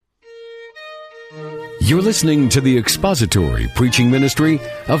You're listening to the expository preaching ministry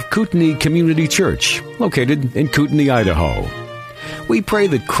of Kootenai Community Church, located in Kootenai, Idaho. We pray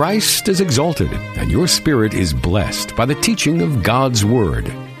that Christ is exalted and your spirit is blessed by the teaching of God's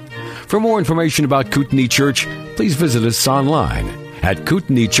Word. For more information about Kootenai Church, please visit us online at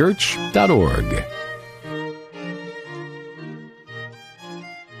kootenaichurch.org.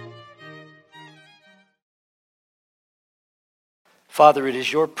 Father, it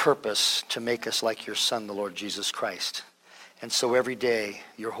is your purpose to make us like your Son, the Lord Jesus Christ. And so every day,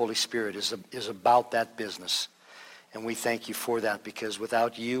 your Holy Spirit is about that business. And we thank you for that, because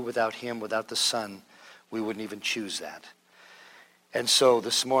without you, without him, without the Son, we wouldn't even choose that. And so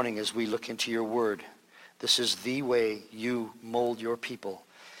this morning, as we look into your word, this is the way you mold your people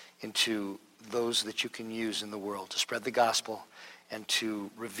into those that you can use in the world to spread the gospel and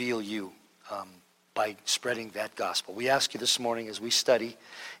to reveal you by spreading that gospel. We ask you this morning, as we study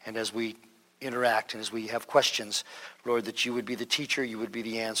and as we interact and as we have questions, Lord, that you would be the teacher, you would be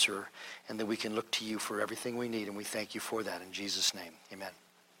the answerer, and that we can look to you for everything we need, and we thank you for that in Jesus' name. Amen.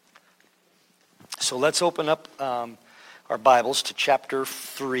 So let's open up our Bibles to chapter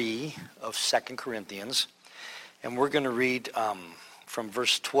 3 of 2 Corinthians, and we're going to read from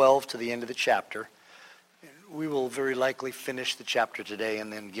verse 12 to the end of the chapter. We will very likely finish the chapter today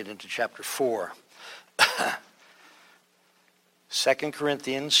and then get into chapter 4. 2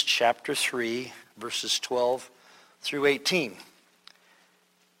 Corinthians chapter 3, verses 12 through 18.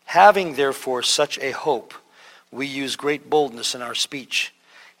 Having therefore such a hope, we use great boldness in our speech,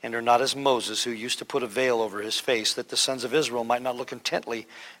 and are not as Moses, who used to put a veil over his face, that the sons of Israel might not look intently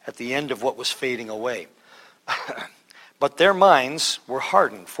at the end of what was fading away. But their minds were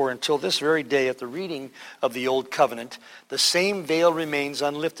hardened, for until this very day at the reading of the Old Covenant, the same veil remains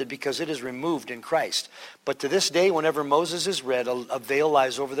unlifted, because it is removed in Christ. But to this day, whenever Moses is read, a veil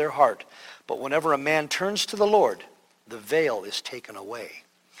lies over their heart. But whenever a man turns to the Lord, the veil is taken away.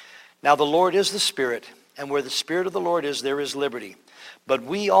 Now the Lord is the Spirit, and where the Spirit of the Lord is, there is liberty. But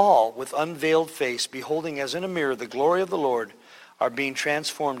we all, with unveiled face, beholding as in a mirror the glory of the Lord, are being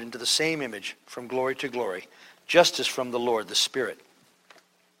transformed into the same image from glory to glory, just as from the Lord, the Spirit.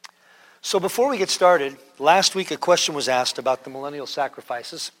 So before we get started, last week a question was asked about the millennial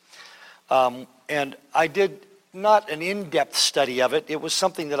sacrifices. And I did not an in-depth study of it. It was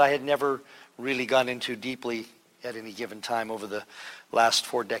something that I had never really gone into deeply at any given time over the last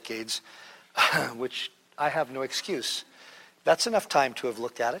 4 decades, which I have no excuse. That's enough time to have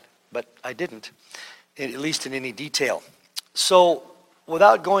looked at it, but I didn't, at least in any detail. So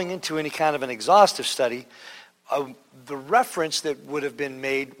without going into any kind of an exhaustive study, the reference that would have been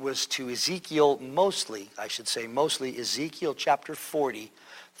made was to Ezekiel, mostly Ezekiel chapter 40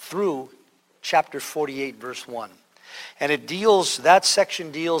 through chapter 48, verse 1. And that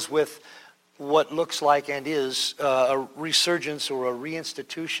section deals with what looks like and is a resurgence or a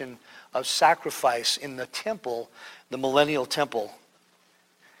reinstitution of sacrifice in the temple, the millennial temple.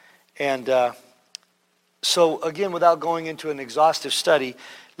 And so again, without going into an exhaustive study,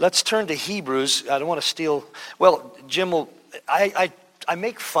 let's turn to Hebrews. I don't want to steal. Well, Jim will. I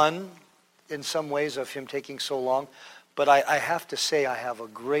make fun in some ways of him taking so long, but I have to say I have a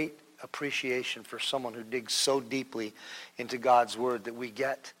great appreciation for someone who digs so deeply into God's Word that we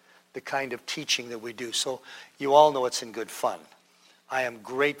get the kind of teaching that we do. So you all know it's in good fun. I am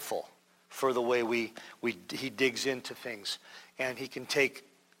grateful for the way he digs into things, and he can take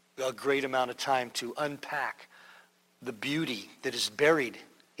a great amount of time to unpack the beauty that is buried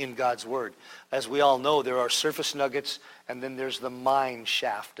in God's Word. As we all know, there are surface nuggets, and then there's the mine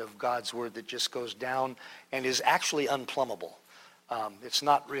shaft of God's Word that just goes down and is actually unplumbable. It's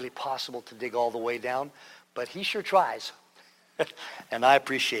not really possible to dig all the way down, but he sure tries, and I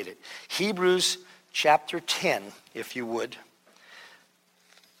appreciate it. Hebrews chapter 10, if you would,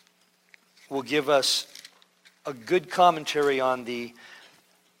 will give us a good commentary on the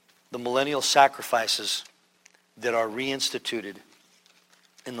millennial sacrifices that are reinstituted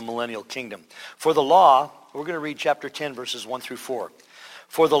in the millennial kingdom. For the law, we're going to read chapter 10, verses 1 through 4.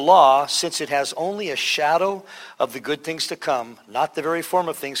 For the law, since it has only a shadow of the good things to come, not the very form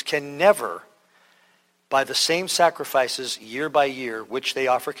of things, can never, by the same sacrifices year by year, which they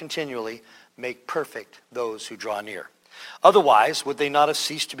offer continually, make perfect those who draw near. Otherwise, would they not have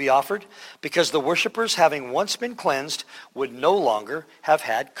ceased to be offered? Because the worshipers, having once been cleansed, would no longer have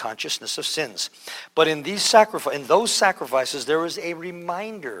had consciousness of sins. But in those sacrifices, there is a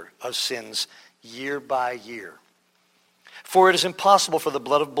reminder of sins year by year. For it is impossible for the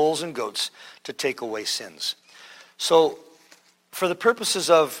blood of bulls and goats to take away sins. So, for the purposes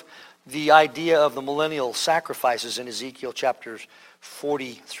of the idea of the millennial sacrifices in Ezekiel chapters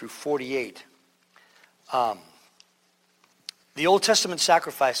 40 through 48, The Old Testament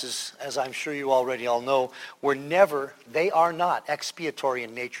sacrifices, as I'm sure you already all know, they are not expiatory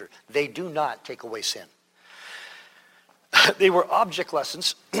in nature. They do not take away sin. They were object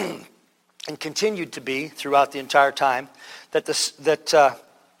lessons and continued to be throughout the entire time that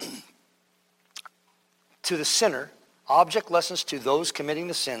to the sinner, object lessons to those committing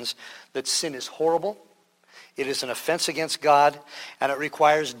the sins, that sin is horrible, it is an offense against God, and it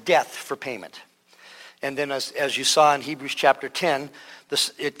requires death for payment. And then as you saw in Hebrews chapter 10,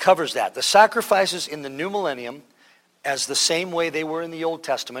 it covers that. The sacrifices in the new millennium, as the same way they were in the Old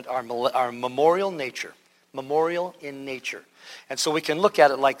Testament, are memorial in nature. And so we can look at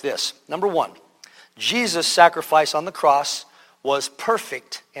it like this. Number one, Jesus' sacrifice on the cross was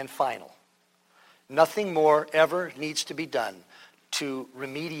perfect and final. Nothing more ever needs to be done to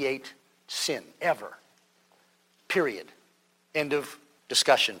remediate sin, ever. Period. End of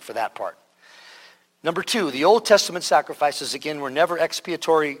discussion for that part. Number two, the Old Testament sacrifices, again, were never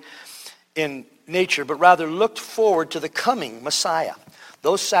expiatory in nature, but rather looked forward to the coming Messiah.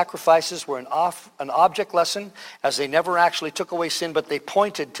 Those sacrifices were an object lesson, as they never actually took away sin, but they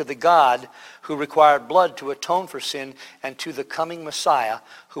pointed to the God who required blood to atone for sin, and to the coming Messiah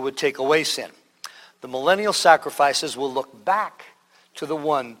who would take away sin. The millennial sacrifices will look back to the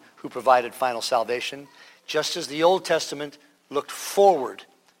one who provided final salvation, just as the Old Testament looked forward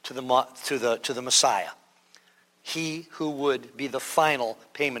to the Messiah, he who would be the final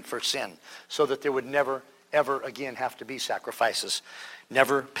payment for sin, so that there would never, ever again have to be sacrifices,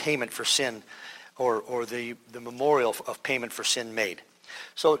 never payment for sin, or the memorial of payment for sin made.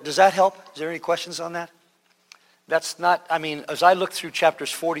 So does that help? Is there any questions on that? That's not, as I looked through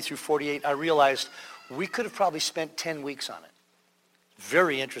chapters 40 through 48, I realized we could have probably spent 10 weeks on it.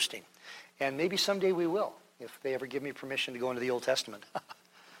 Very interesting. And maybe someday we will, if they ever give me permission to go into the Old Testament.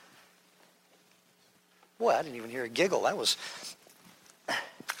 Boy, I didn't even hear a giggle.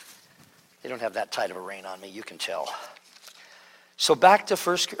 They don't have that tight of a rein on me, you can tell. So back to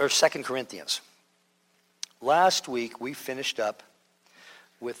 2 Corinthians. Last week we finished up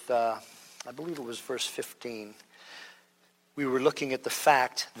with, I believe it was verse 15. We were looking at the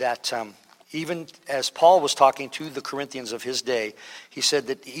fact that even as Paul was talking to the Corinthians of his day, he said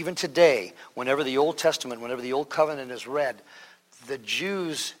that even today, whenever the Old Testament, whenever the Old Covenant is read, the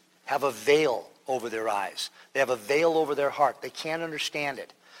Jews have a veil over their eyes. They have a veil over their heart. They can't understand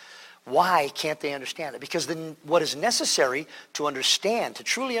it. Why can't they understand it? Because then what is necessary to understand, to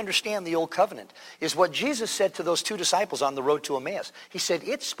truly understand the Old Covenant, is what Jesus said to those two disciples on the road to Emmaus. He said,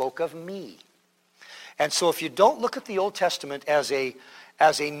 it spoke of me. And so if you don't look at the Old Testament as a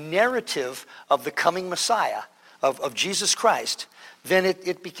narrative of the coming Messiah, of Jesus Christ, then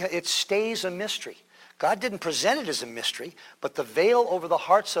it stays a mystery. God didn't present it as a mystery, but the veil over the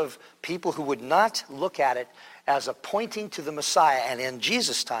hearts of people who would not look at it as a pointing to the Messiah, and in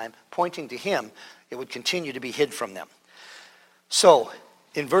Jesus' time, pointing to him, it would continue to be hid from them. So,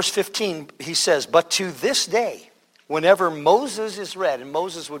 in verse 15, he says, but to this day, whenever Moses is read, and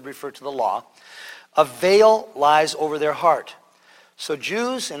Moses would refer to the law, a veil lies over their heart. So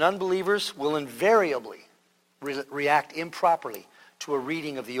Jews and unbelievers will invariably react improperly to a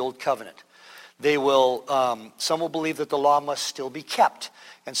reading of the Old Covenant. They will, some will believe that the law must still be kept.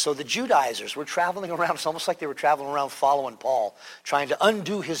 And so the Judaizers were traveling around, it's almost like they were traveling around following Paul, trying to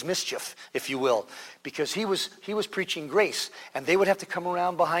undo his mischief, if you will, because he was preaching grace. And they would have to come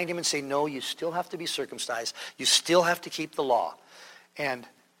around behind him and say, no, you still have to be circumcised. You still have to keep the law. And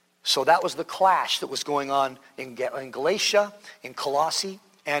so that was the clash that was going on in Galatia, in Colossae,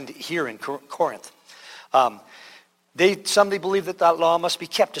 and here in Corinth. Some believe that law must be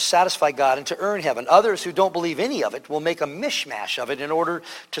kept to satisfy God and to earn heaven. Others who don't believe any of it will make a mishmash of it in order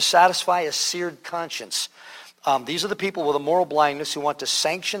to satisfy a seared conscience. These are the people with a moral blindness who want to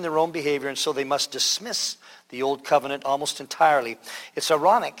sanction their own behavior, and so they must dismiss the Old Covenant almost entirely. It's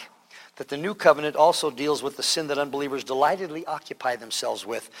ironic that the New Covenant also deals with the sin that unbelievers delightedly occupy themselves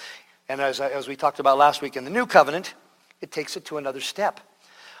with. And as we talked about last week, in the New Covenant, it takes it to another step.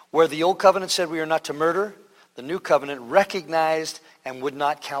 Where the Old Covenant said we are not to murder, the New Covenant recognized and would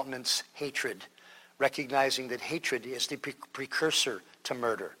not countenance hatred, recognizing that hatred is the precursor to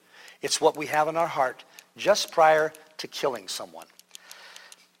murder. It's what we have in our heart just prior to killing someone.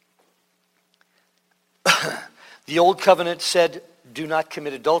 The Old Covenant said, do not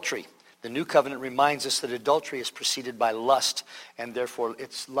commit adultery. The New Covenant reminds us that adultery is preceded by lust, and therefore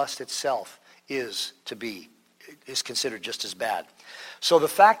lust itself is considered just as bad. So the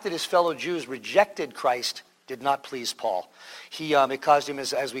fact that his fellow Jews rejected Christ did not please Paul. It caused him,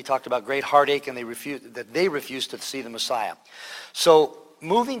 as we talked about, great heartache, and they refused to see the Messiah. So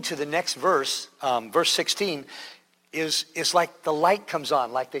moving to the next verse, verse 16, is like the light comes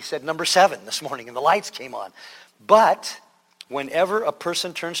on, like they said number 7 this morning, and the lights came on. But whenever a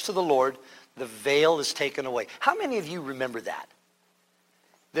person turns to the Lord, the veil is taken away. How many of you remember that?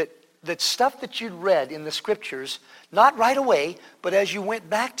 That stuff that you'd read in the scriptures, not right away, but as you went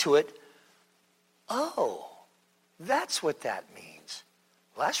back to it, oh, that's what that means.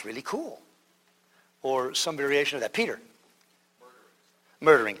 Well, that's really cool. Or some variation of that. Peter?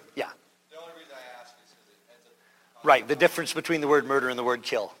 Murdering, yeah. The only reason I ask is because it ends up... Right, the difference between the word murder and the word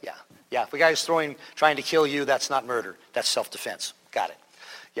kill, yeah. Yeah, if a guy's trying to kill you, that's not murder. That's self-defense. Got it.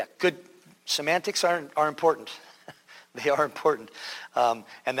 Yeah, good. Semantics are important. They are important.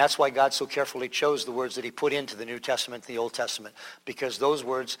 And that's why God so carefully chose the words that he put into the New Testament and the Old Testament, because those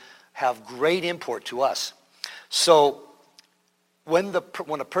words have great import to us. So when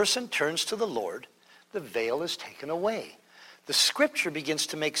a person turns to the Lord, the veil is taken away. The scripture begins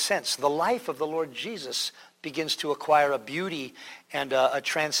to make sense. The life of the Lord Jesus begins to acquire a beauty and a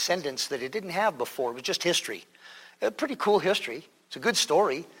transcendence that it didn't have before. It was just history. A pretty cool history. It's a good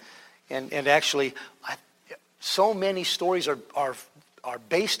story. And actually, so many stories are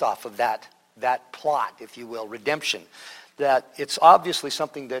based off of that plot, if you will, redemption, that it's obviously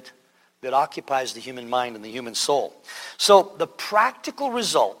something that occupies the human mind and the human soul. So the practical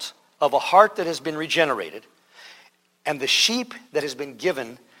result of a heart that has been regenerated and the sheep that has been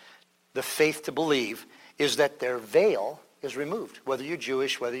given the faith to believe is that their veil is removed, whether you're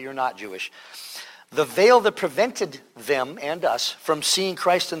Jewish, whether you're not Jewish. The veil that prevented them and us from seeing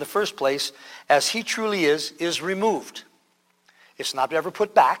Christ in the first place as he truly is removed. It's not ever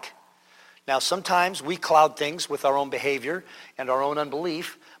put back. Now, sometimes we cloud things with our own behavior and our own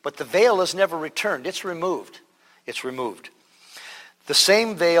unbelief, but the veil is never returned. It's removed. It's removed. The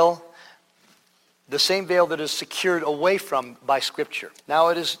same veil that is secured away from by Scripture. Now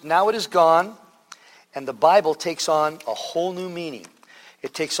it is gone, and the Bible takes on a whole new meaning.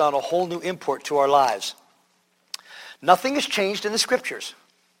 It takes on a whole new import to our lives. Nothing has changed in the Scriptures.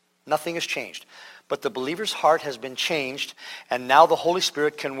 Nothing has changed. But the believer's heart has been changed, and now the Holy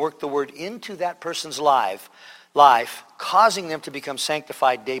Spirit can work the Word into that person's life, causing them to become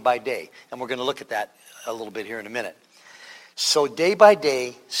sanctified day by day. And we're going to look at that a little bit here in a minute. So day by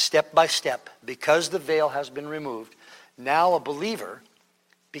day, step by step, because the veil has been removed, now a believer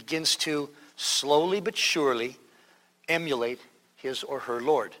begins to slowly but surely emulate his or her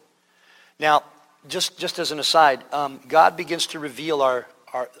Lord. Now, just as an aside, God begins to reveal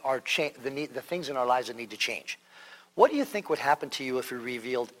the things in our lives that need to change. What do you think would happen to you if he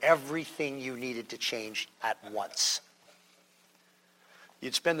revealed everything you needed to change at once?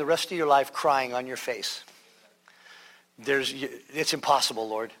 You'd spend the rest of your life crying on your face. It's impossible,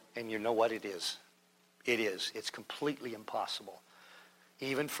 Lord. And you know what it is. It is. It's completely impossible,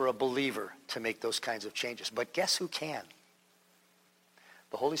 even for a believer to make those kinds of changes. But guess who can?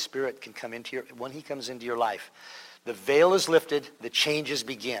 The Holy Spirit can come when he comes into your life. The veil is lifted, the changes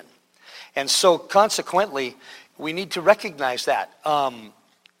begin. And so consequently, we need to recognize that.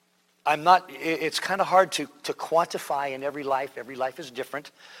 It's kind of hard to quantify in every life. Every life is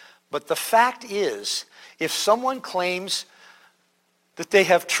different. But the fact is, if someone claims that they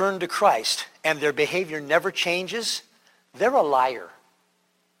have turned to Christ and their behavior never changes, they're a liar.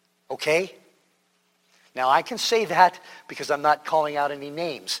 Okay? Now, I can say that because I'm not calling out any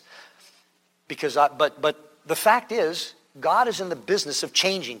names. But the fact is, God is in the business of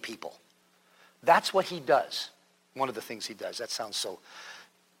changing people. That's what he does. One of the things he does. That sounds so,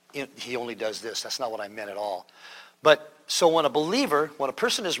 he only does this. That's not what I meant at all. But so when a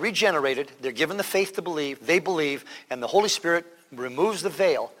person is regenerated, they're given the faith to believe, they believe, and the Holy Spirit removes the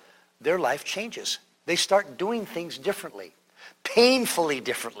veil, their life changes. They start doing things differently. Painfully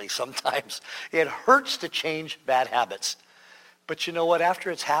differently sometimes. It hurts to change bad habits. But you know what?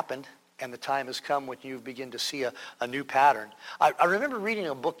 After it's happened and the time has come when you begin to see a new pattern. I remember reading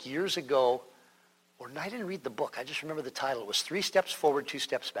a book years ago, I didn't read the book. I just remember the title. It was 3 Steps Forward, 2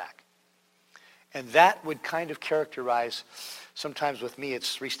 Steps Back. And that would kind of characterize, sometimes with me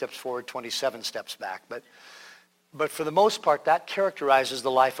it's 3 steps forward, 27 steps back. But for the most part, that characterizes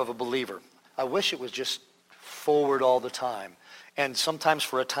the life of a believer. I wish it was just forward all the time. And sometimes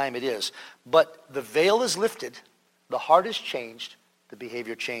for a time it is. But the veil is lifted, the heart is changed, the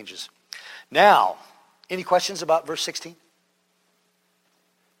behavior changes. Now, any questions about verse 16?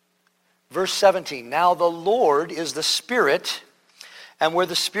 Verse 17, now the Lord is the Spirit, and where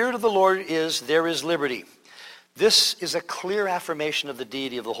the Spirit of the Lord is, there is liberty. This is a clear affirmation of the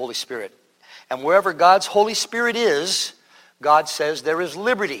deity of the Holy Spirit. And wherever God's Holy Spirit is, God says there is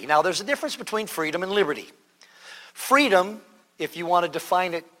liberty. Now, there's a difference between freedom and liberty. Freedom if you want to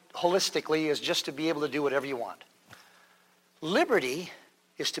define it holistically, is just to be able to do whatever you want. Liberty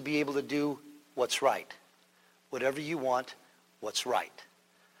is to be able to do what's right. Whatever you want, what's right.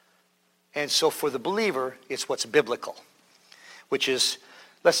 And so for the believer, it's what's biblical, which is,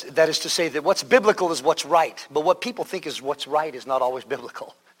 that is to say that what's biblical is what's right. But what people think is what's right is not always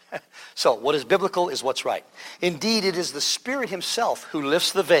biblical. So what is biblical is what's right. Indeed, it is the Spirit himself who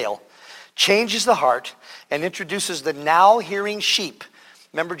lifts the veil, changes the heart, and introduces the now hearing sheep.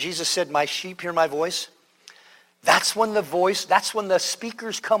 Remember Jesus said, my sheep hear my voice? That's when the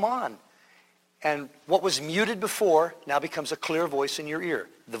speakers come on. And what was muted before now becomes a clear voice in your ear.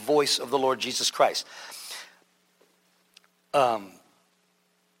 The voice of the Lord Jesus Christ.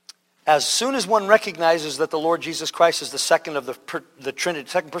 As soon as one recognizes that the Lord Jesus Christ is the second of the Trinity,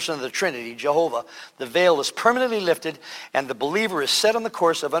 second person of the Trinity, Jehovah, the veil is permanently lifted, and the believer is set on the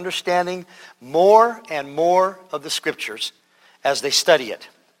course of understanding more and more of the Scriptures as they study it.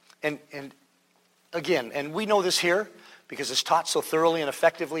 And again, and we know this here because it's taught so thoroughly and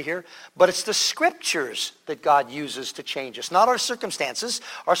effectively here, but it's the Scriptures that God uses to change us, not our circumstances.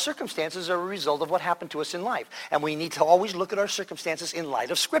 Our circumstances are a result of what happened to us in life, and we need to always look at our circumstances in light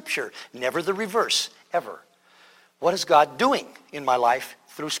of Scripture, never the reverse, ever. What is God doing in my life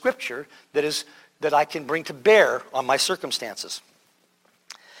through Scripture that I can bring to bear on my circumstances?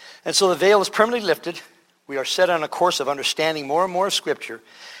 And so the veil is permanently lifted. We are set on a course of understanding more and more of Scripture.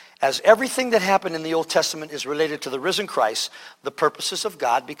 As everything that happened in the Old Testament is related to the risen Christ, the purposes of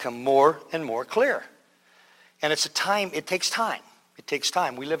God become more and more clear. And it takes time. It takes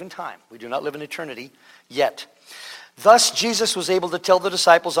time. We live in time. We do not live in eternity yet. Thus, Jesus was able to tell the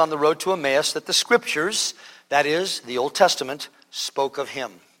disciples on the road to Emmaus that the Scriptures, that is, the Old Testament, spoke of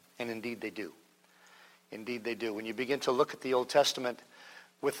him. And indeed they do. Indeed they do. When you begin to look at the Old Testament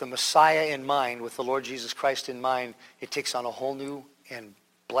with the Messiah in mind, with the Lord Jesus Christ in mind, it takes on a whole new and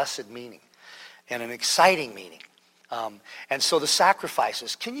blessed meaning and an exciting meaning. And so the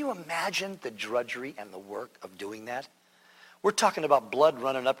sacrifices, can you imagine the drudgery and the work of doing that? We're talking about blood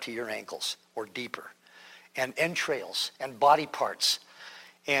running up to your ankles or deeper, and entrails and body parts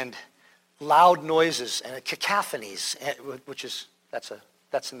and loud noises and cacophonies,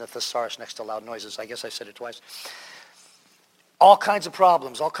 that's in the thesaurus next to loud noises. I guess I said it twice. All kinds of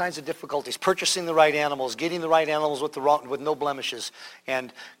problems, all kinds of difficulties, purchasing the right animals, getting the right animals with no blemishes,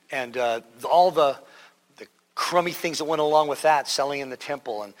 and all the crummy things that went along with that, selling in the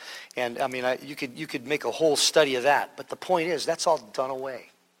temple, and I mean, you could make a whole study of that. But the point is, that's all done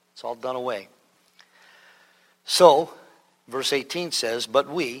away. It's all done away. So, verse 18 says, but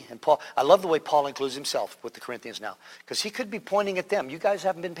we, and Paul, I love the way Paul includes himself with the Corinthians now, because he could be pointing at them. You guys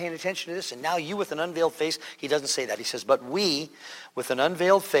haven't been paying attention to this, and now you with an unveiled face. He doesn't say that. He says, but we, with an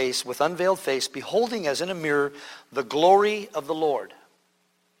unveiled face, beholding as in a mirror the glory of the Lord.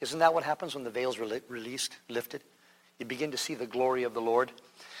 Isn't that what happens when the veil's lifted? You begin to see the glory of the Lord.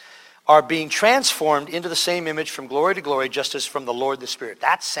 Are being transformed into the same image from glory to glory, just as from the Lord the Spirit.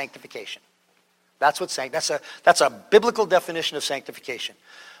 That's sanctification. That's a biblical definition of sanctification.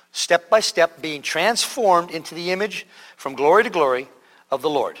 Step by step, being transformed into the image from glory to glory of the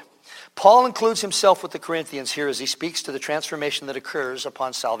Lord. Paul includes himself with the Corinthians here as he speaks to the transformation that occurs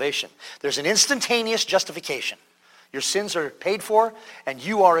upon salvation. There's an instantaneous justification. Your sins are paid for, and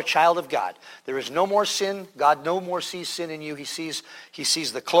you are a child of God. There is no more sin. God no more sees sin in you. He sees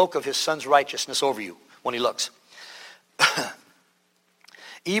the cloak of his Son's righteousness over you when he looks.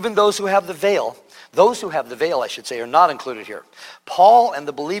 Even those who have the veil, I should say, are not included here. Paul and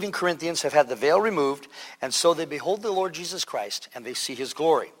the believing Corinthians have had the veil removed, and so they behold the Lord Jesus Christ, and they see his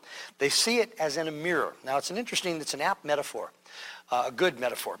glory. They see it as in a mirror. Now, it's an apt metaphor, a good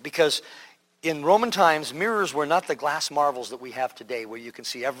metaphor, because in Roman times, mirrors were not the glass marvels that we have today, where you can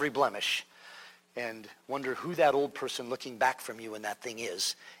see every blemish and wonder who that old person looking back from you in that thing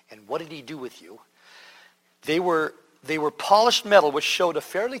is, and what did he do with you. They were polished metal, which showed a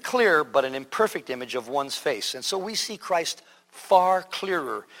fairly clear but an imperfect image of one's face. And so we see Christ far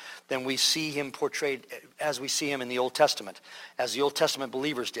clearer than we see him portrayed as we see him in the Old Testament, as the Old Testament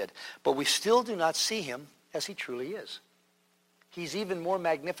believers did. But we still do not see him as he truly is. He's even more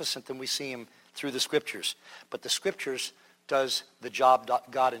magnificent than we see him through the Scriptures. But the Scriptures does the job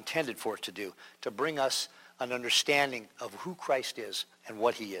God intended for it to do, to bring us an understanding of who Christ is and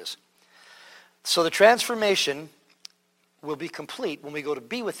what he is. So the transformation will be complete when we go to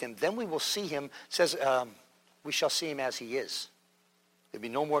be with him. Then we will see him. It says we shall see him as he is. There'll be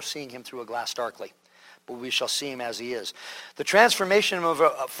no more seeing him through a glass darkly, but we shall see him as he is. The transformation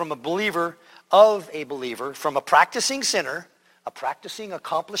from a believer, from a practicing sinner, a practicing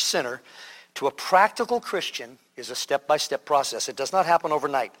accomplished sinner, to a practical Christian is a step-by-step process. It does not happen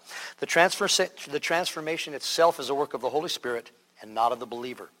overnight. The transformation itself is a work of the Holy Spirit and not of the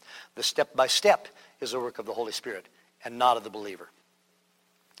believer. The step-by-step is a work of the Holy Spirit and not of the believer.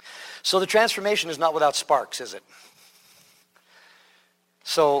 So the transformation is not without sparks, is it?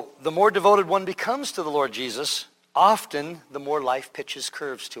 So the more devoted one becomes to the Lord Jesus, often the more life pitches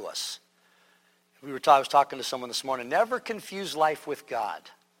curves to us. I was talking to someone this morning. Never confuse life with God.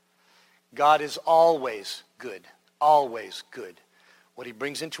 God is always good, always good. What he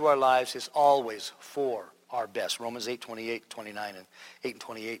brings into our lives is always for our best. Romans 8:28, 29, and 8 and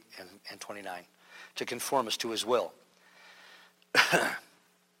 28 and 29, to conform us to his will.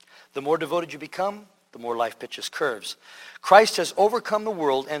 The more devoted you become, the more life pitches curves. Christ has overcome the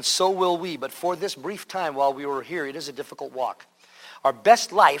world, and so will we. But for this brief time while we were here, it is a difficult walk. Our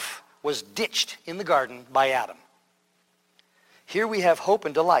best life was ditched in the garden by Adam. Here we have hope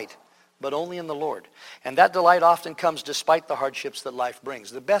and delight, but only in the Lord. And that delight often comes despite the hardships that life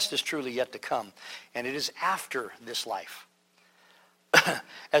brings. The best is truly yet to come, and it is after this life.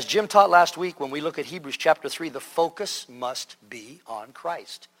 As Jim taught last week, when we look at Hebrews chapter 3, the focus must be on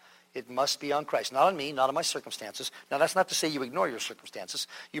Christ. It must be on Christ, not on me, not on my circumstances. Now, that's not to say you ignore your circumstances.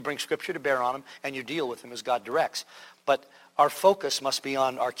 You bring Scripture to bear on them, and you deal with them as God directs. But our focus must be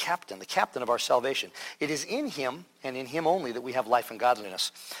on our captain, the captain of our salvation. It is in him, and in him only, that we have life and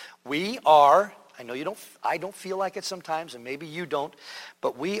godliness. We are, I don't feel like it sometimes, and maybe you don't,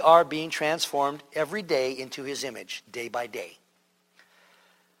 but we are being transformed every day into his image, day by day.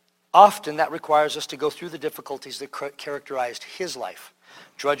 Often that requires us to go through the difficulties that characterized his life.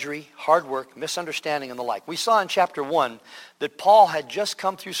 Drudgery, hard work, misunderstanding, and the like. We saw in chapter 1 that Paul had just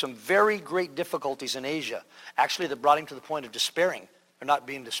come through some very great difficulties in Asia, actually that brought him to the point of despairing, or not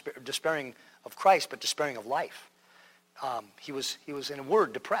being despairing of Christ, but despairing of life. He was, in a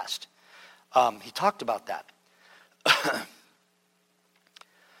word, depressed. He talked about that.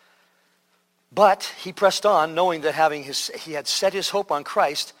 But he pressed on, knowing that he had set his hope on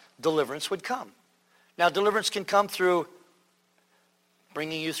Christ, deliverance would come. Now, deliverance can come through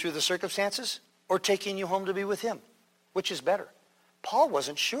bringing you through the circumstances or taking you home to be with him. Which is better? Paul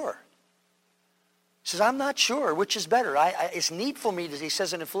wasn't sure. He says, I'm not sure which is better. It's needful me, he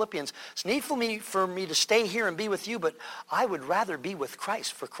says it in Philippians, it's needful for me to stay here and be with you, but I would rather be with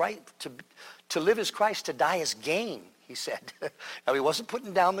Christ. For Christ, to live as Christ, to die as gain, he said. Now, he wasn't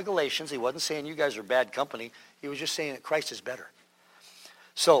putting down the Galatians. He wasn't saying you guys are bad company. He was just saying that Christ is better.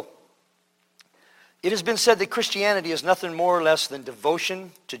 So, it has been said that Christianity is nothing more or less than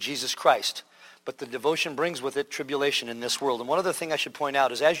devotion to Jesus Christ. But the devotion brings with it tribulation in this world. And one other thing I should point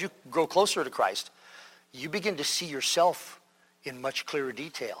out is as you grow closer to Christ, you begin to see yourself in much clearer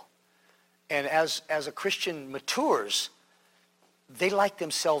detail. And as a Christian matures, they like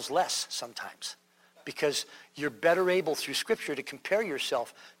themselves less sometimes. Because you're better able through Scripture to compare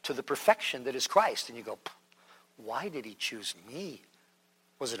yourself to the perfection that is Christ. And you go, why did he choose me?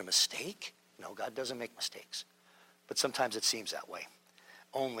 Was it a mistake? No, God doesn't make mistakes. But sometimes it seems that way,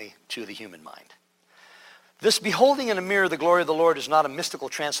 only to the human mind. This beholding in a mirror the glory of the Lord is not a mystical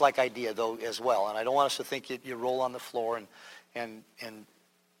trance-like idea, though, as well. And I don't want us to think that you roll on the floor and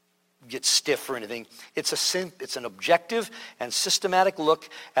get stiff or anything. It's an objective and systematic look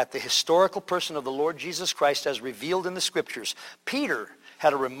at the historical person of the Lord Jesus Christ as revealed in the Scriptures. Peter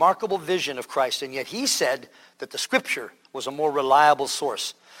had a remarkable vision of Christ, and yet he said that the Scripture was a more reliable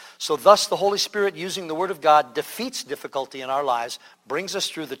source. So thus the Holy Spirit, using the Word of God, defeats difficulty in our lives, brings us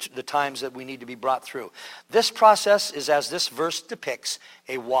through the times that we need to be brought through. This process is, as this verse depicts,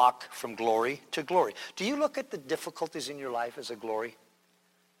 a walk from glory to glory. Do you look at the difficulties in your life as a glory?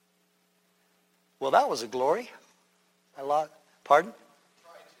 Well, that was a glory. Pardon?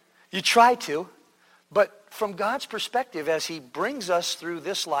 You try to. But from God's perspective, as he brings us through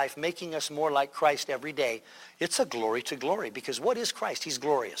this life, making us more like Christ every day, it's a glory to glory. Because what is Christ? He's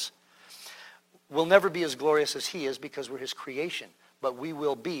glorious. We'll never be as glorious as he is because we're his creation. But we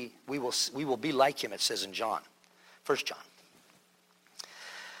will be like him, it says in John. 1 John.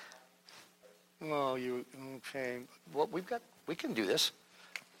 Oh, okay. Well, we can do this.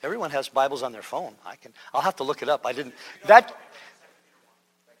 Everyone has Bibles on their phone. I'll have to look it up.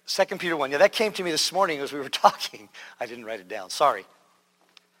 2 Peter 1. Yeah, that came to me this morning as we were talking. I didn't write it down. Sorry.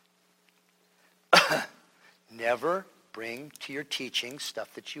 Never bring to your teaching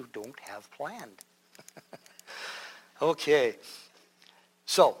stuff that you don't have planned. Okay.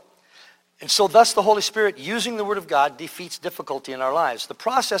 So thus the Holy Spirit, using the Word of God, defeats difficulty in our lives. The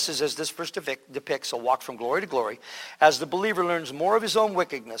process is, as this verse depicts, a walk from glory to glory. As the believer learns more of his own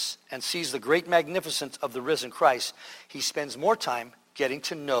wickedness and sees the great magnificence of the risen Christ, he spends more time getting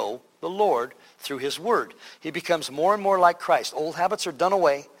to know the Lord through his word. He becomes more and more like Christ. Old habits are done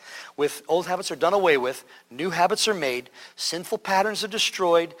away with. New habits are made. Sinful patterns are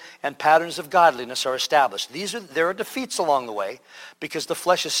destroyed, and patterns of godliness are established. There are defeats along the way because the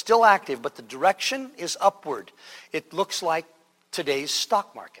flesh is still active, but the direction is upward. It looks like today's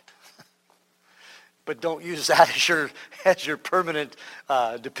stock market. But don't use that as your permanent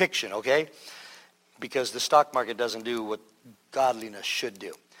depiction, okay? Because the stock market doesn't do what godliness should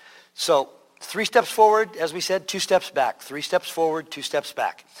do. So 3 steps forward, as we said, 2 steps back. 3 steps forward, 2 steps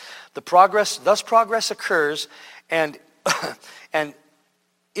back. Thus progress occurs, and and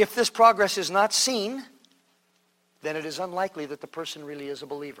if this progress is not seen, then it is unlikely that the person really is a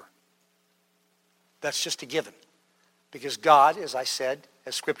believer. That's just a given. Because God, as I said,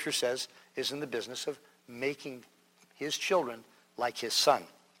 as Scripture says, is in the business of making his children like his Son.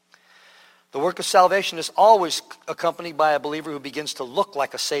 The work of salvation is always accompanied by a believer who begins to look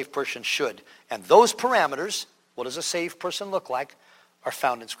like a saved person should. And those parameters, what does a saved person look like, are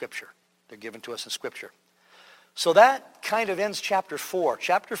found in Scripture. They're given to us in Scripture. So that kind of ends chapter 4.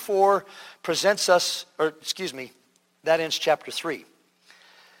 Chapter 4 presents us, that ends chapter 3.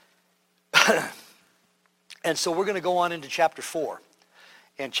 And so we're going to go on into chapter 4.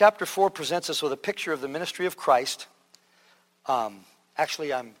 And chapter 4 presents us with a picture of the ministry of Christ.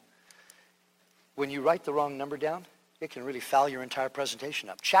 When you write the wrong number down, it can really foul your entire presentation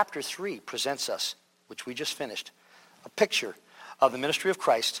up. Chapter 3 presents us, which we just finished, a picture of the ministry of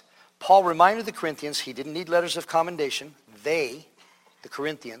Christ. Paul reminded the Corinthians he didn't need letters of commendation. They, the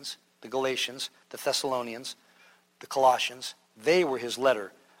Corinthians, the Galatians, the Thessalonians, the Colossians, they were his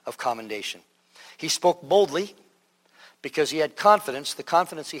letter of commendation. He spoke boldly because he had confidence, the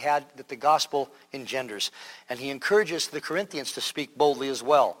confidence he had that the gospel engenders. And he encourages the Corinthians to speak boldly as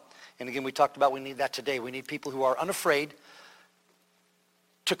well. And again, we talked about we need that today. We need people who are unafraid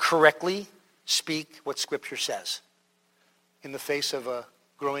to correctly speak what Scripture says in the face of a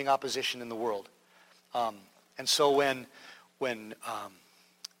growing opposition in the world. And so when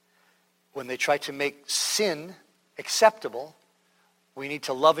they try to make sin acceptable, we need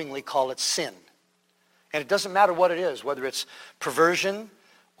to lovingly call it sin. And it doesn't matter what it is, whether it's perversion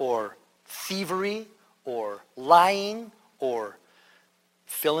or thievery or lying or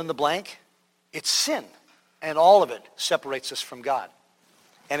fill in the blank, it's sin. And all of it separates us from God.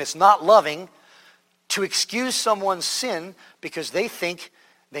 And it's not loving to excuse someone's sin because they think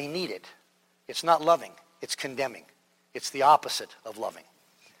they need it. It's not loving. It's condemning. It's the opposite of loving.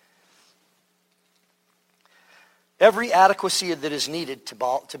 Every adequacy that is needed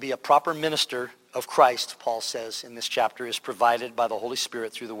to be a proper minister of Christ, Paul says in this chapter, is provided by the Holy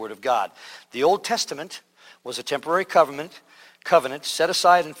Spirit through the Word of God. The Old Testament was a temporary covenant set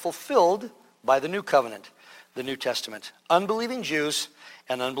aside and fulfilled by the New Covenant, the New Testament. Unbelieving Jews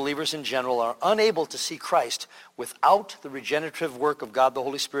and unbelievers in general are unable to see Christ without the regenerative work of God the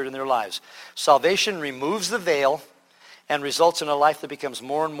Holy Spirit in their lives. Salvation removes the veil and results in a life that becomes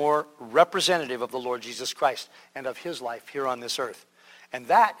more and more representative of the Lord Jesus Christ and of his life here on this earth. And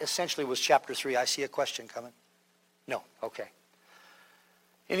that essentially was chapter 3. I see a question coming. No? Okay.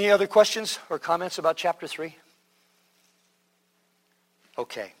 Any other questions or comments about chapter 3?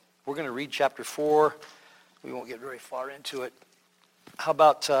 Okay. We're going to read chapter 4. We won't get very far into it. How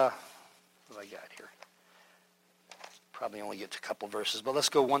about, what do I got here? Probably only get to a couple verses, but let's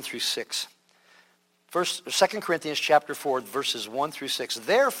go 1 through 6. 2 Corinthians chapter 4, verses 1 through 6.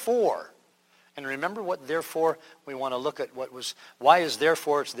 Therefore, and remember what therefore, we want to look at why is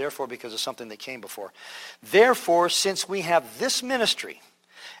therefore? It's therefore because of something that came before. Therefore, since we have this ministry,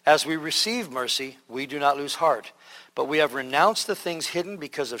 as we receive mercy, we do not lose heart. But we have renounced the things hidden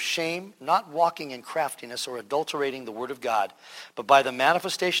because of shame, not walking in craftiness or adulterating the word of God, but by the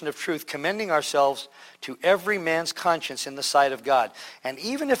manifestation of truth, commending ourselves to every man's conscience in the sight of God. And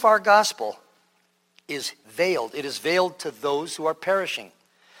even if our gospel is veiled, it is veiled to those who are perishing,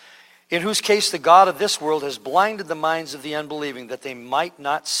 in whose case the God of this world has blinded the minds of the unbelieving, that they might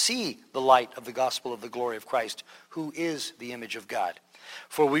not see the light of the gospel of the glory of Christ, who is the image of God.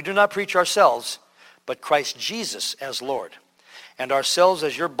 For we do not preach ourselves, but Christ Jesus as Lord, and ourselves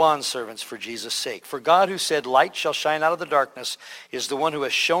as your bondservants for Jesus' sake. For God, who said, light shall shine out of the darkness, is the one who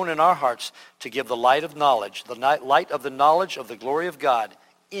has shown in our hearts to give the light of knowledge, the light of the knowledge of the glory of God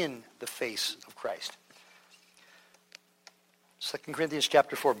in the face of Christ. 2 Corinthians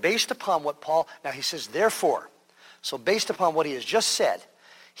chapter 4, based upon what Paul, now he says, therefore. So based upon what he has just said,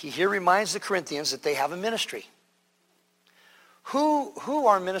 he here reminds the Corinthians that they have a ministry. Who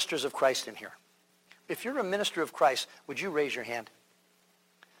are ministers of Christ in here? If you're a minister of Christ, would you raise your hand?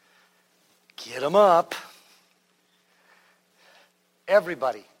 Get them up.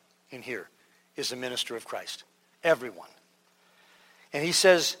 Everybody in here is a minister of Christ. Everyone. And he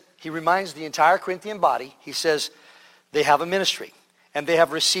says, he reminds the entire Corinthian body, he says, they have a ministry. And they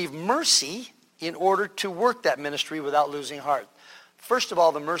have received mercy in order to work that ministry without losing heart. First of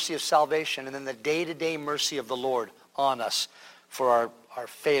all, the mercy of salvation, and then the day-to-day mercy of the Lord on us for our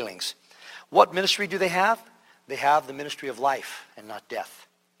failings. What ministry do they have? They have the ministry of life and not death.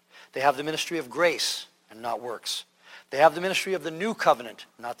 They have the ministry of grace and not works. They have the ministry of the new covenant,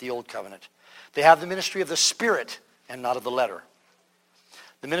 not the old covenant. They have the ministry of the Spirit and not of the letter.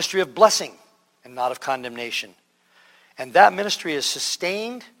 The ministry of blessing and not of condemnation. And that ministry is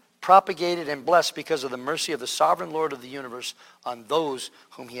sustained, propagated, and blessed because of the mercy of the sovereign Lord of the universe on those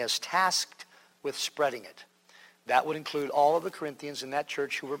whom he has tasked with spreading it. That would include all of the Corinthians in that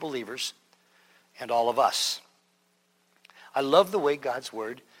church who were believers and all of us. I love the way God's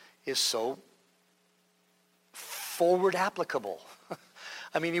word is so forward applicable.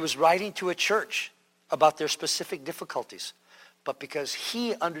 I mean, he was writing to a church about their specific difficulties. But because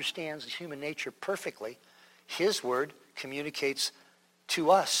he understands human nature perfectly, his word communicates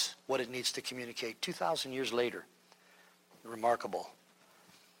to us what it needs to communicate 2,000 years later. Remarkable.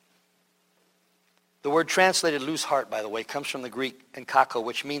 The word translated lose heart, by the way, comes from the Greek enkako,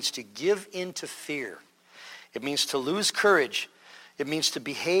 which means to give in to fear. It means to lose courage. It means to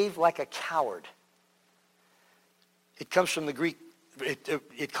behave like a coward. It comes from the Greek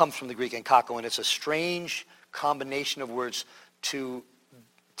enkako, and it's a strange combination of words to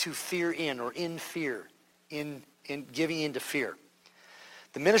fear in, or in fear, in giving in to fear.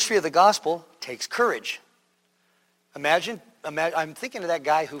 The ministry of the gospel takes courage. Imagine, I'm thinking of that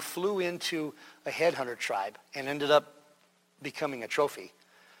guy who flew into a headhunter tribe and ended up becoming a trophy.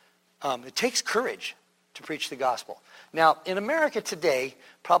 It takes courage to preach the gospel. Now, in America today,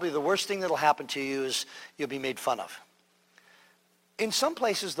 probably the worst thing that'll happen to you is you'll be made fun of. In some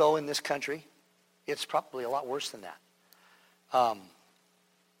places, though, in this country, it's probably a lot worse than that.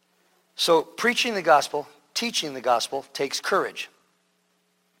 So preaching the gospel, teaching the gospel takes courage.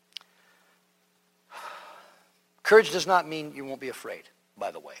 Courage does not mean you won't be afraid,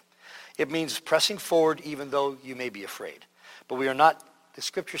 by the way. It means pressing forward even though you may be afraid. But we are not, the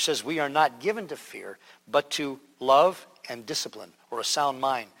scripture says we are not given to fear, but to love and discipline, or a sound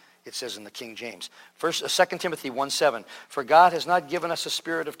mind, it says in the King James. 2 Timothy 1:7, for God has not given us a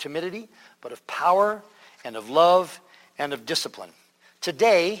spirit of timidity, but of power and of love and of discipline.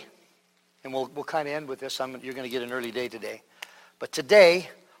 Today, and we'll kind of end with this, you're going to get an early day today, but today,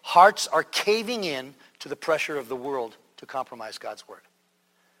 hearts are caving in to the pressure of the world to compromise God's word.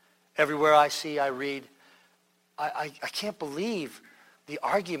 Everywhere I see, I read, I can't believe the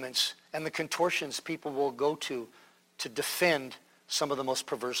arguments and the contortions people will go to defend some of the most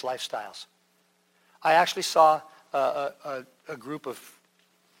perverse lifestyles. I actually saw a group of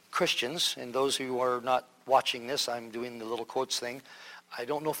Christians, and those who are not watching this, I'm doing the little quotes thing. I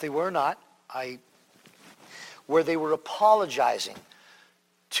don't know if they were or not, where they were apologizing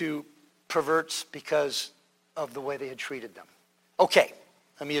to perverts because of the way they had treated them. Okay,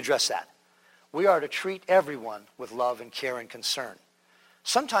 let me address that. We are to treat everyone with love and care and concern.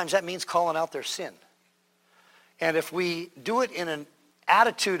 Sometimes that means calling out their sin. And if we do it in an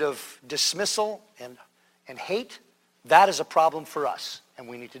attitude of dismissal and hate, that is a problem for us, and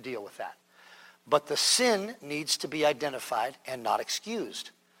we need to deal with that. But the sin needs to be identified and not excused.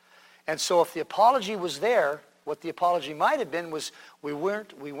 And so if the apology was there, what the apology might have been was we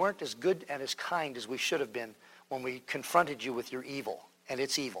weren't as good and as kind as we should have been when we confronted you with your evil. And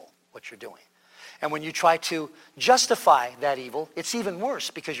it's evil, what you're doing. And when you try to justify that evil, it's even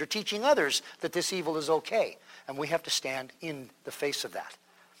worse because you're teaching others that this evil is okay. And we have to stand in the face of that.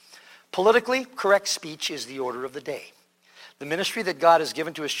 Politically correct speech is the order of the day. The ministry that God has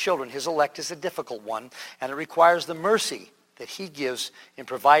given to his children, his elect, is a difficult one, and it requires the mercy that he gives in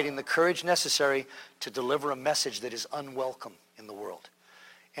providing the courage necessary to deliver a message that is unwelcome in the world.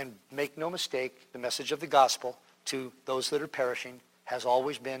 And make no mistake, the message of the gospel to those that are perishing has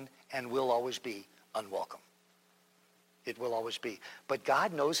always been and will always be unwelcome. It will always be. But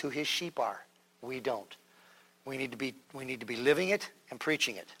God knows who his sheep are. We don't. We need to be living it and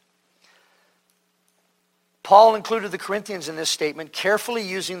preaching it. Paul included the Corinthians in this statement, carefully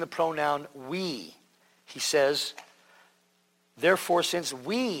using the pronoun we. He says, therefore, since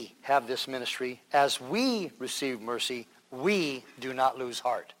we have this ministry, as we receive mercy, we do not lose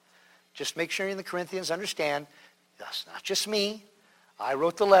heart. Just make sure you in the Corinthians understand, that's not just me. I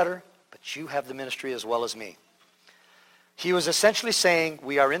wrote the letter, but you have the ministry as well as me. He was essentially saying,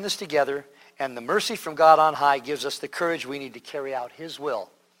 we are in this together, and the mercy from God on high gives us the courage we need to carry out his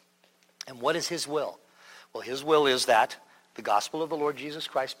will. And what is his will? Well, his will is that the gospel of the Lord Jesus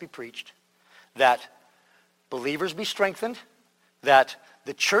Christ be preached, that believers be strengthened, that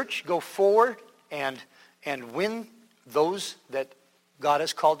the church go forward and win those that God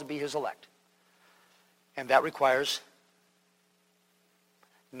has called to be his elect. And that requires,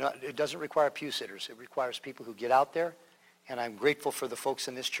 it doesn't require pew sitters. It requires people who get out there, and I'm grateful for the folks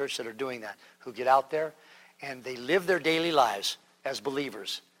in this church that are doing that, who get out there and they live their daily lives as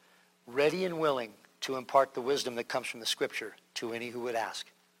believers, ready and willing to impart the wisdom that comes from the Scripture to any who would ask.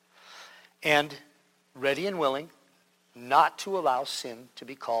 And ready and willing not to allow sin to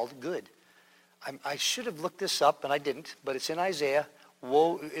be called good. I should have looked this up, and I didn't, but it's in Isaiah.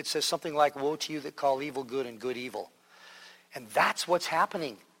 Woe, it says something like, woe to you that call evil good and good evil. And that's what's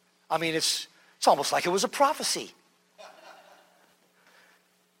happening. I mean, it's almost like it was a prophecy.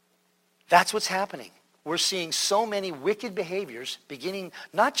 That's what's happening. We're seeing so many wicked behaviors beginning,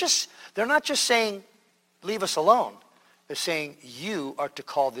 they're not just saying, leave us alone. They're saying, you are to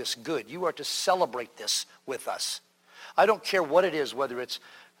call this good. You are to celebrate this with us. I don't care what it is, whether it's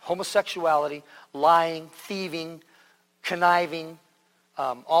homosexuality, lying, thieving, conniving,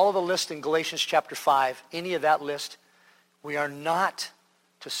 all of the list in Galatians chapter 5, any of that list, we are not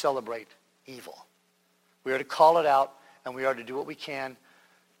to celebrate evil. We are to call it out, and we are to do what we can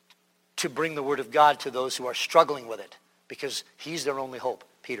to bring the word of God to those who are struggling with it, because he's their only hope.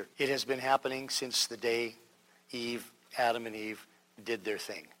 Peter, it has been happening since the day Adam and Eve did their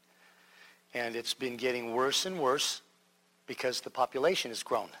thing. And it's been getting worse and worse because the population has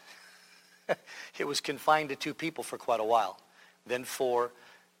grown. It was confined to 2 people for quite a while, then 4,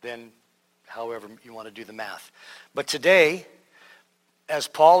 then however you want to do the math. But today, as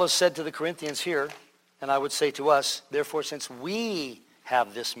Paul has said to the Corinthians here, and I would say to us, therefore, since we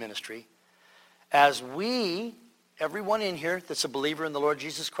have this ministry, as we, everyone in here that's a believer in the Lord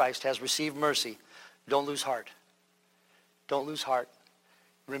Jesus Christ has received mercy, don't lose heart. Don't lose heart.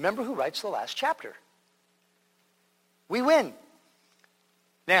 Remember who writes the last chapter. We win.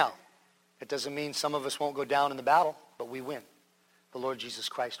 Now, it doesn't mean some of us won't go down in the battle, but we win. The Lord Jesus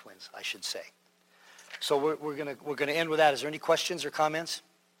Christ wins, I should say. So we're gonna end with that. Is there any questions or comments?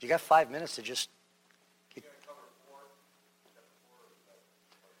 You got 5 minutes to just.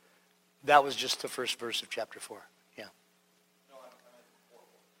 That was just the first verse of chapter 4. Yeah.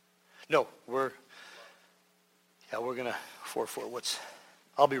 No, we're gonna 4:4.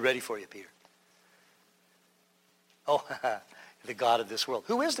 I'll be ready for you, Peter. Oh, the God of this world.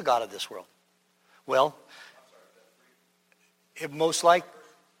 Who is the God of this world? Well, it most like.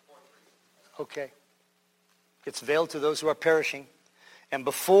 Okay. It's veiled to those who are perishing. And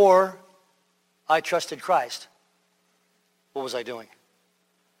before I trusted Christ, what was I doing?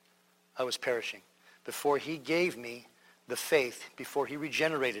 I was perishing. Before he gave me the faith, before he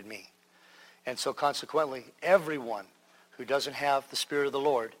regenerated me. And so consequently, everyone who doesn't have the Spirit of the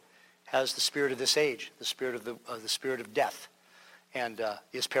Lord has the spirit of this age, the spirit of death, and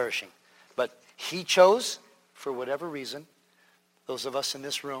is perishing. But he chose, for whatever reason, those of us in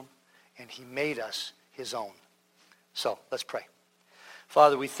this room, and he made us his own. So let's pray.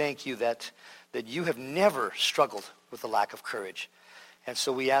 Father, we thank you that you have never struggled with the lack of courage. And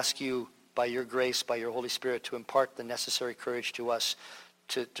so we ask you, by your grace, by your Holy Spirit, to impart the necessary courage to us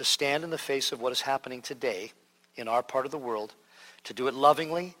to stand in the face of what is happening today in our part of the world, to do it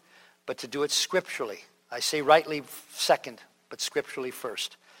lovingly, but to do it scripturally. I say rightly second, but scripturally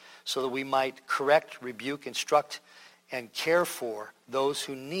first, so that we might correct, rebuke, instruct, and care for those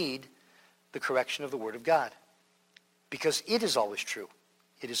who need the correction of the Word of God. Because it is always true.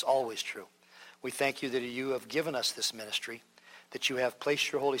 It is always true. We thank you that you have given us this ministry, that you have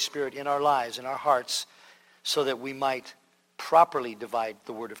placed your Holy Spirit in our lives, in our hearts, so that we might properly divide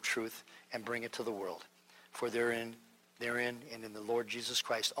the word of truth and bring it to the world. For therein and in the Lord Jesus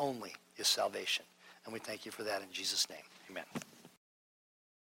Christ only is salvation. And we thank you for that in Jesus' name. Amen.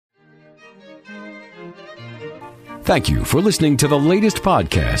 Thank you for listening to the latest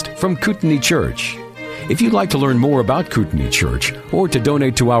podcast from Kootenai Church. If you'd like to learn more about Kootenai Church or to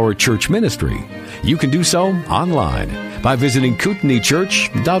donate to our church ministry, you can do so online by visiting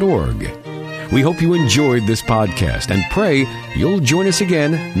kootenaichurch.org. We hope you enjoyed this podcast and pray you'll join us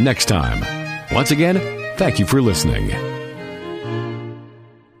again next time. Once again, thank you for listening.